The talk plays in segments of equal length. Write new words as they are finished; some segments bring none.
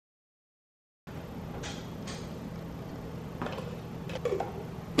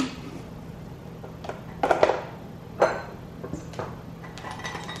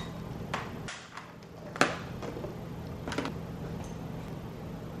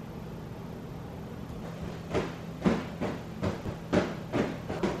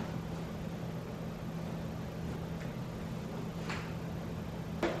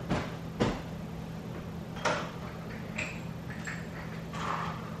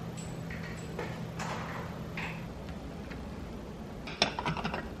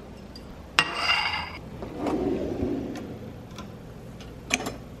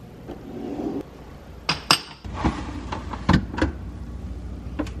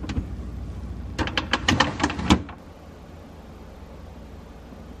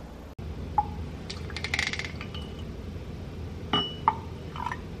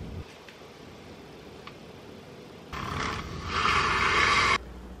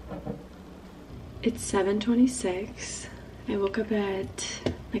It's 7:26. I woke up at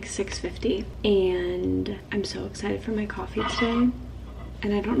like 6:50 and I'm so excited for my coffee today.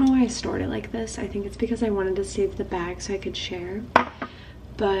 And I don't know why I stored it like this. I think it's because I wanted to save the bag so I could share.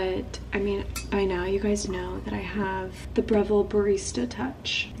 But I mean, by now you guys know that I have the Breville Barista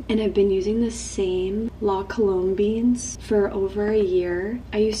Touch. And I've been using the same La Colombe beans for over a year.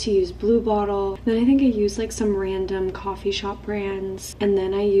 I used to use Blue Bottle. Then I think I used like some random coffee shop brands. And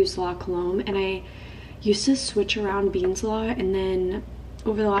then I used La Colombe. And I used to switch around beans a lot. And then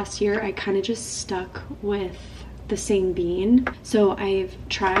over the last year, I kind of just stuck with the same bean. So I've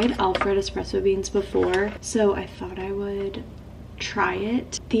tried Alfred espresso beans before. So I thought I would try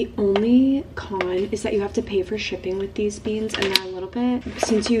it. The only con is that you have to pay for shipping with these beans, and they're a little bit,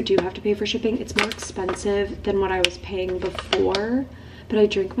 since you do have to pay for shipping, it's more expensive than what I was paying before. But I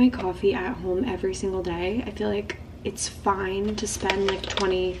drink my coffee at home every single day. I feel like it's fine to spend like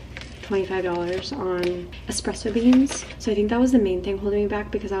 $25 on espresso beans. So I think that was the main thing holding me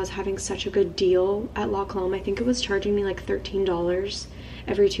back, because I was having such a good deal at La Colombe. I think it was charging me like $13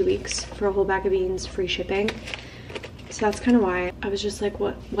 every 2 weeks for a whole bag of beans, free shipping. So that's kind of why I was just like,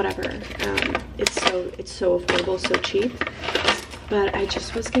 whatever. It's so affordable, so cheap. But I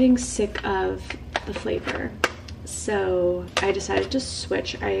just was getting sick of the flavor. So I decided to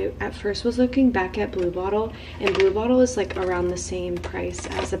switch. I at first was looking back at Blue Bottle, and Blue Bottle is like around the same price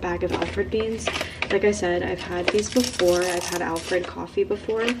as a bag of Alfred beans. Like I said, I've had these before. I've had Alfred coffee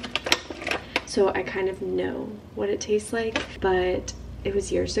before. So I kind of know what it tastes like, but it was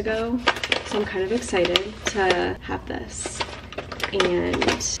years ago. So I'm kind of excited to have this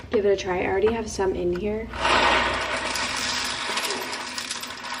and give it a try. I already have some in here. I'm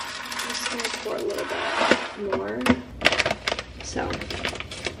just gonna pour a little bit more. So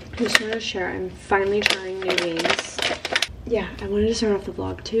I just wanted to share, I'm finally trying new beans. Yeah, I wanted to start off the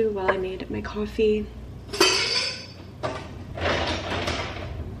vlog too while I made my coffee.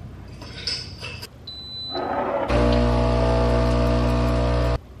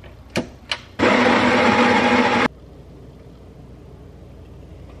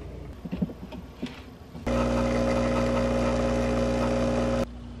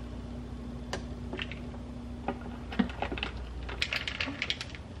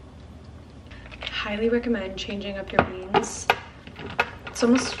 Highly recommend changing up your beans. It's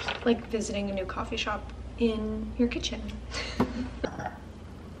almost like visiting a new coffee shop in your kitchen.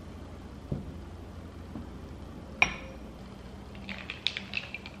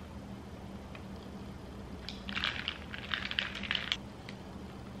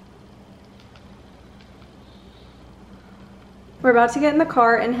 We're about to get in the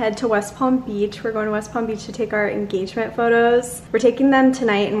car and head to West Palm Beach. We're going to West Palm Beach to take our engagement photos. We're taking them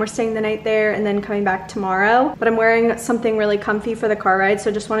tonight and we're staying the night there and then coming back tomorrow. But I'm wearing something really comfy for the car ride,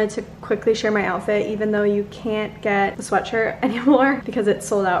 so just wanted to quickly share my outfit, even though you can't get the sweatshirt anymore because it's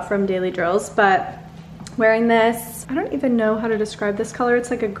sold out from Daily Drills. But wearing this, I don't even know how to describe this color. It's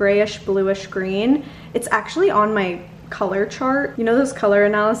like a grayish bluish green. It's actually on my color chart. You know those color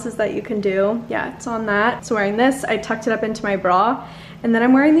analysis that you can do? Yeah, it's on that. So wearing this, I tucked it up into my bra. And then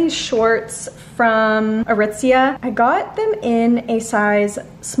I'm wearing these shorts from Aritzia. I got them in a size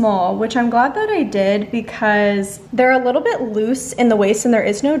small, which I'm glad that I did because they're a little bit loose in the waist and there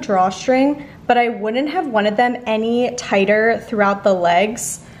is no drawstring, but I wouldn't have wanted them any tighter throughout the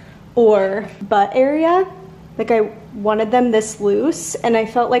legs or butt area. Like I wanted them this loose, and I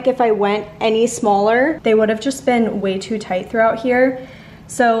felt like if I went any smaller, they would have just been way too tight throughout here.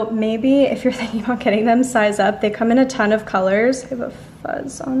 So maybe if you're thinking about getting them size up, they come in a ton of colors. They have a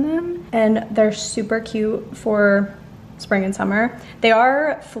fuzz on them and they're super cute for spring and summer. They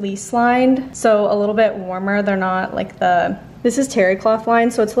are fleece lined, so a little bit warmer. They're not like this is terry cloth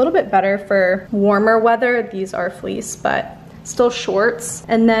lined, so it's a little bit better for warmer weather. These are fleece, but still shorts.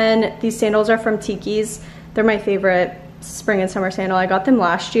 And then these sandals are from Tiki's. They're my favorite spring and summer sandal. I got them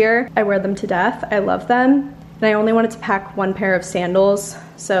last year. I wear them to death. I love them. And I only wanted to pack one pair of sandals.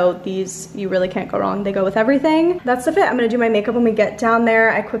 So these, you really can't go wrong. They go with everything. That's the fit. I'm gonna do my makeup when we get down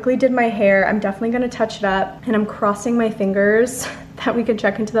there. I quickly did my hair. I'm definitely gonna touch it up. And I'm crossing my fingers that we can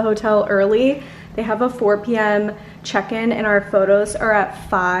check into the hotel early. They have a 4 p.m. check-in and our photos are at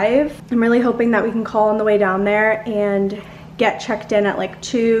 5. I'm really hoping that we can call on the way down there and get checked in at like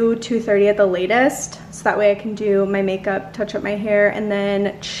 2:30 at the latest, so that way I can do my makeup, touch up my hair, and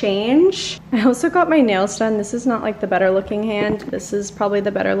then change. I also got my nails done. This is not like the better looking hand. This is probably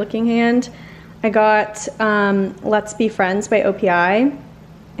the better looking hand. I got Let's Be Friends by OPI,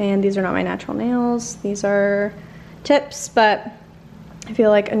 and these are not my natural nails. These are tips, but I feel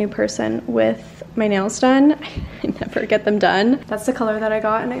like a new person with my nails done. I never get them done. That's the color that I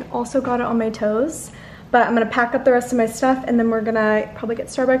got, and I also got it on my toes. But I'm gonna pack up the rest of my stuff, and then we're gonna probably get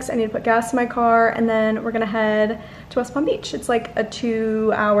Starbucks. I need to put gas in my car, and then we're gonna head to West Palm Beach. It's like a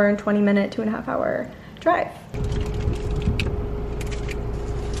 2 hour and 20 minute, 2.5 hour drive.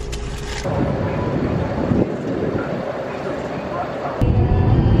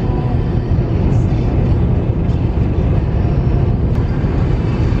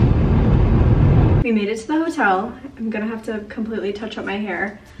 We made it to the hotel. I'm gonna have to completely touch up my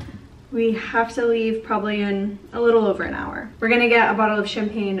hair. We have to leave probably in a little over an hour. We're gonna get a bottle of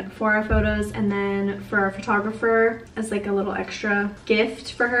champagne for our photos, and then for our photographer as like a little extra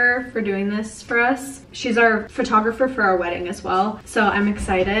gift for her for doing this for us. She's our photographer for our wedding as well. So I'm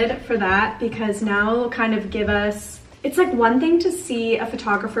excited for that, because now it'll kind of give us, it's like one thing to see a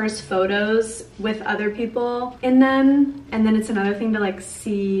photographer's photos with other people in them, and then it's another thing to like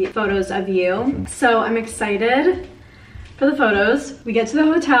see photos of you. So I'm excited for the photos. We get to the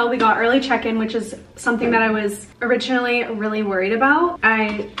hotel, we got early check-in, which is something that I was originally really worried about.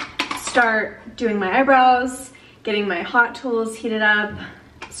 I start doing my eyebrows, getting my hot tools heated up,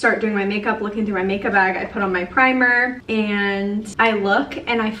 start doing my makeup, looking through my makeup bag. I put on my primer, and I look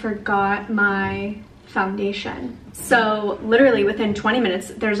and I forgot my foundation. So literally within 20 minutes,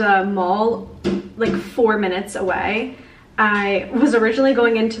 there's a mall like 4 minutes away. I was originally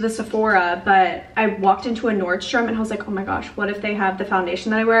going into the Sephora, but I walked into a Nordstrom and I was like, oh my gosh, what if they have the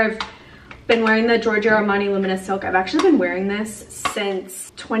foundation that I wear? I've been wearing the Giorgio Armani Luminous Silk. I've actually been wearing this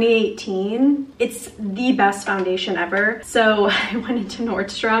since 2018. It's the best foundation ever. So I went into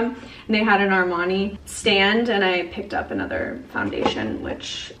Nordstrom and they had an Armani stand, and I picked up another foundation,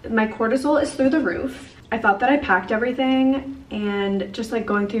 which my cortisol is through the roof. I thought that I packed everything, and just like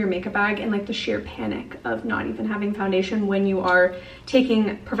going through your makeup bag and like the sheer panic of not even having foundation when you are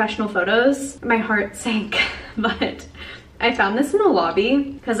taking professional photos, my heart sank. But I found this in the lobby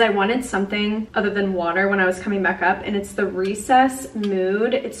because I wanted something other than water when I was coming back up, and it's the Recess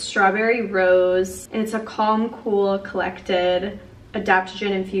Mood. It's strawberry rose, and it's a calm, cool, collected,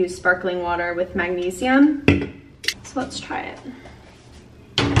 adaptogen infused sparkling water with magnesium. So let's try it.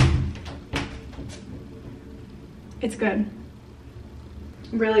 It's good,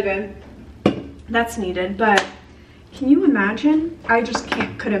 really good. That's needed, but can you imagine? I just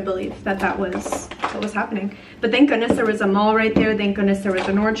couldn't believe that that was what was happening. But thank goodness there was a mall right there. Thank goodness there was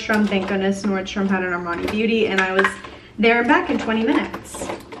a Nordstrom. Thank goodness Nordstrom had an Armani Beauty, and I was there and back in 20 minutes.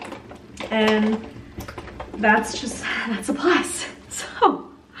 And that's a plus.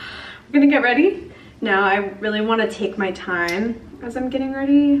 So we're gonna get ready. Now I really want to take my time as I'm getting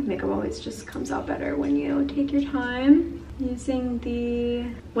ready. Makeup always just comes out better when you take your time. Using the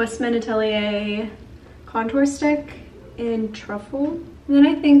Westman Atelier contour stick in Truffle. And then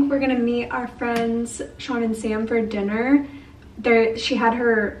I think we're gonna meet our friends Sean and Sam for dinner. She had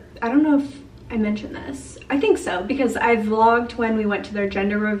her, I don't know if I mentioned this. I think so, because I vlogged when we went to their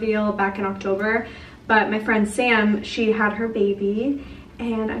gender reveal back in October. But my friend Sam, she had her baby,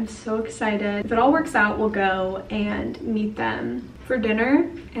 and I'm so excited. If it all works out, we'll go and meet them for dinner,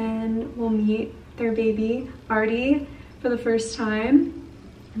 and we'll meet their baby, Artie, for the first time.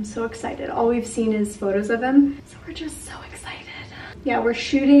 I'm so excited. All we've seen is photos of him, so we're just so excited. Yeah, we're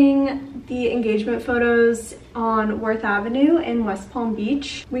shooting the engagement photos on Worth Avenue in West Palm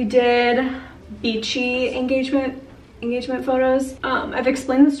Beach. We did beachy engagement photos. I've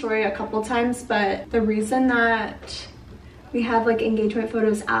explained the story a couple times, but the reason that we have like engagement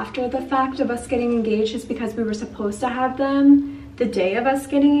photos after the fact of us getting engaged is because we were supposed to have them the day of us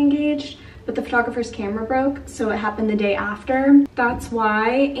getting engaged, but the photographer's camera broke, so it happened the day after. That's why.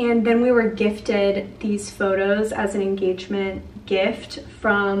 And then we were gifted these photos as an engagement gift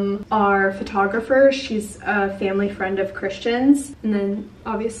from our photographer. She's a family friend of Christian's, and then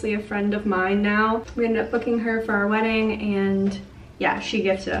obviously a friend of mine now. We ended up booking her for our wedding, and yeah, she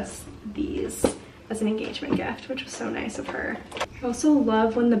gifted us these as an engagement gift, which was so nice of her. I also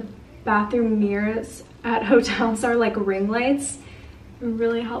love when the bathroom mirrors at hotels are like ring lights. It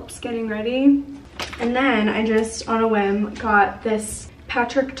really helps getting ready. And then I just, on a whim, got this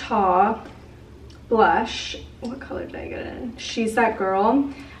Patrick Ta blush. What color did I get it in? She's That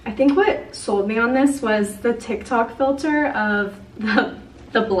Girl. I think what sold me on this was the TikTok filter of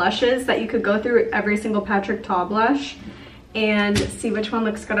the blushes that you could go through every single Patrick Ta blush and see which one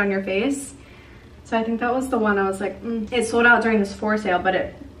looks good on your face. So I think that was the one I was like, It sold out during the Sephora sale, but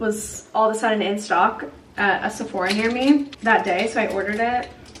it was all of a sudden in stock at a Sephora near me that day, so I ordered it.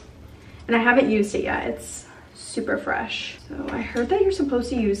 And I haven't used it yet. It's super fresh. So I heard that you're supposed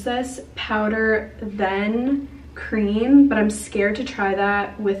to use this powder then cream, but I'm scared to try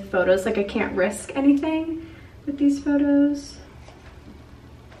that with photos. Like I can't risk anything with these photos.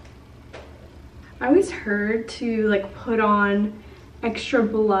 I always heard to like put on extra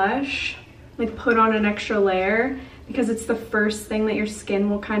blush, like put on an extra layer, because it's the first thing that your skin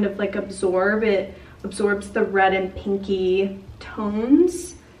will kind of like absorb. It absorbs the red and pinky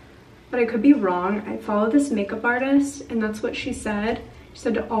tones, but I could be wrong. I follow this makeup artist and that's what she said. She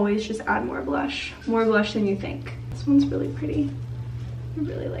said to always just add more blush than you think. This one's really pretty. I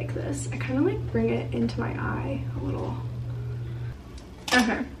really like this. I kind of like bring it into my eye a little.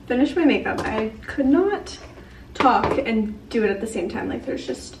 Okay, finished my makeup. I could not talk and do it at the same time. Like there's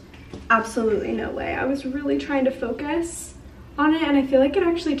just absolutely no way. I was really trying to focus on it and I feel like it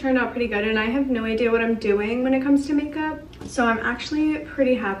actually turned out pretty good, and I have no idea what I'm doing when it comes to makeup. So I'm actually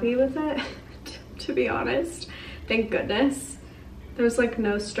pretty happy with it, to be honest. Thank goodness. There's like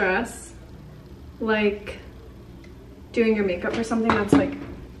no stress like doing your makeup for something that's like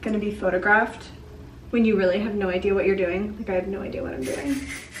gonna be photographed when you really have no idea what you're doing. Like I have no idea what I'm doing.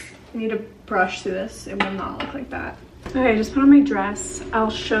 I need to brush through this. It will not look like that. Okay, I just put on my dress. I'll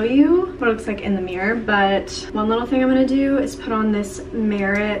show you what it looks like in the mirror, but one little thing I'm gonna do is put on this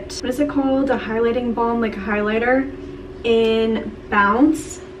Merit, what is it called? A highlighting balm, like a highlighter in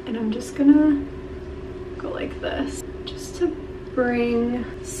Bounce. And I'm just gonna go like this, just to bring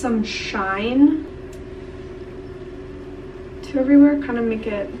some shine to everywhere, kind of make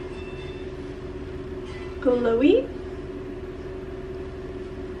it glowy.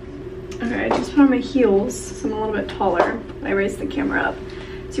 Okay, I just put on my heels, so I'm a little bit taller. I raised the camera up,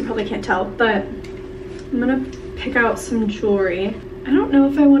 so you probably can't tell, but I'm gonna pick out some jewelry. I don't know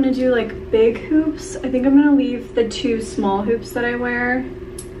if I want to do like big hoops. I think I'm gonna leave the 2 small hoops that I wear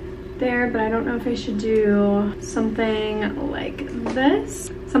there, but I don't know if I should do something like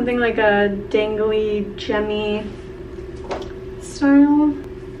this. Something like a dangly, gemmy style.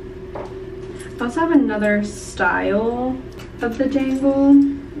 I also have another style of the dangle.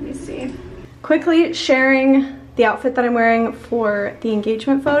 Let me see. Quickly sharing the outfit that I'm wearing for the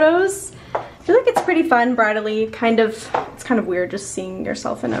engagement photos. I feel like it's pretty fun, bridally, it's kind of weird just seeing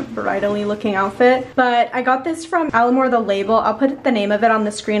yourself in a bridally looking outfit. But I got this from Alamore The Label. I'll put the name of it on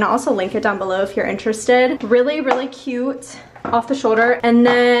the screen. I'll also link it down below if you're interested. Really, really cute off the shoulder. And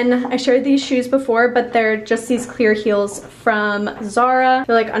then I shared these shoes before, but they're just these clear heels from Zara.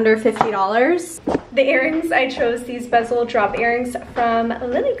 They're like under $50. The earrings, I chose these bezel drop earrings from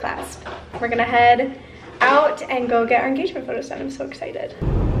Lily Clasp. We're gonna head out and go get our engagement photos done. I'm so excited.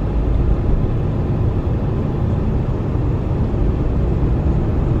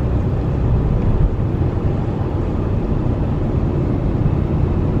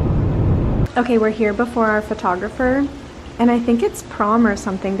 Okay, we're here before our photographer, and I think it's prom or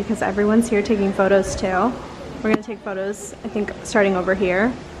something because everyone's here taking photos too. We're gonna take photos, I think, starting over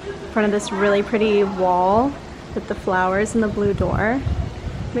here, in front of this really pretty wall with the flowers and the blue door.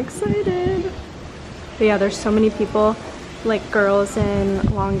 I'm excited. But yeah, there's so many people, like girls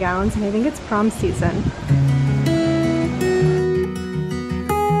in long gowns, and I think it's prom season.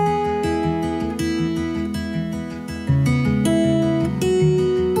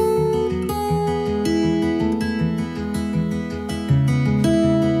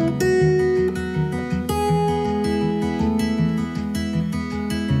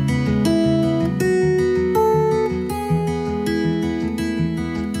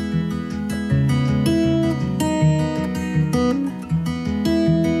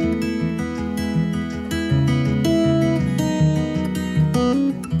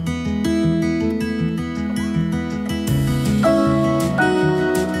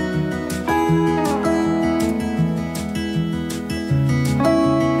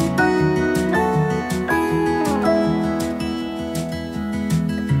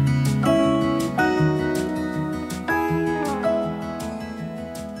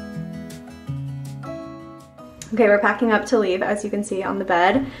 Okay, we're packing up to leave, as you can see on the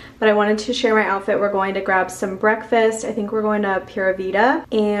bed, but I wanted to share my outfit. We're going to grab some breakfast. I think we're going to Pura Vida,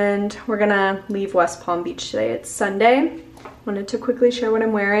 and we're gonna leave West Palm Beach today. It's Sunday. Wanted to quickly share what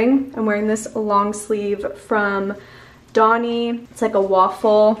I'm wearing. I'm wearing this long sleeve from Donnie. It's like a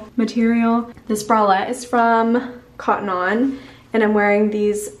waffle material. This bralette is from Cotton On, and I'm wearing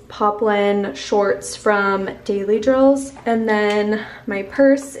these Poplin shorts from Daily Drills. And then my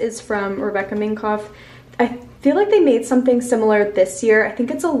purse is from Rebecca Minkoff. I feel like they made something similar this year. I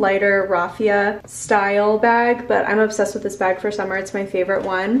think it's a lighter raffia style bag, but I'm obsessed with this bag for summer. It's my favorite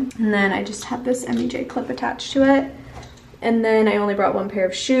one. And then I just have this MEJ clip attached to it. And then I only brought 1 pair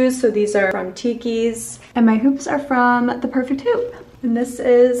of shoes, so these are from Tiki's. And my hoops are from The Perfect Hoop. And this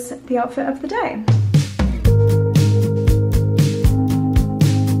is the outfit of the day.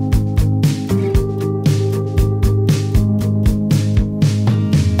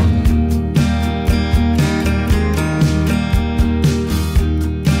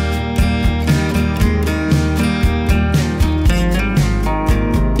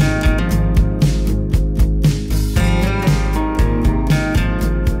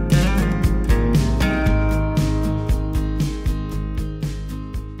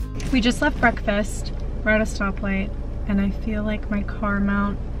 we just left breakfast. We're at a stoplight and I feel like my car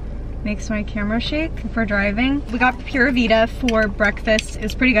mount makes my camera shake for driving. We got Pura Vida for breakfast. It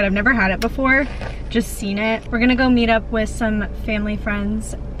was pretty good. I've never had it before, just seen it. We're gonna go meet up with some family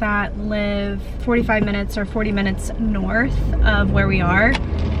friends that live 45 minutes or 40 minutes north of where we are.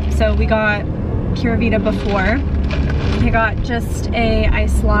 So we got Pura Vida before. I got just a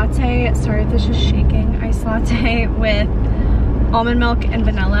iced latte. Sorry if this is shaking. Iced latte with almond milk and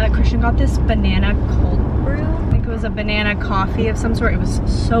vanilla. Christian got this banana cold brew. I think it was a banana coffee of some sort. It was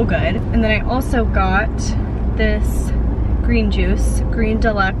so good. And then I also got this green juice, green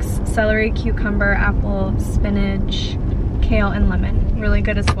deluxe, celery, cucumber, apple, spinach, kale, and lemon. Really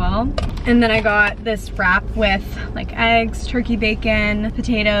good as well. And then I got this wrap with like eggs, turkey bacon,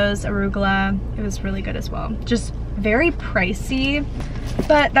 potatoes, arugula. It was really good as well. Just very pricey,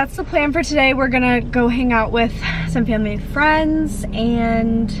 but that's the plan for today. We're gonna go hang out with some family and friends,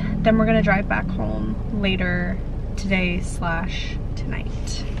 and then we're gonna drive back home later today /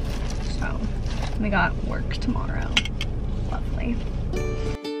 tonight. So we got work tomorrow.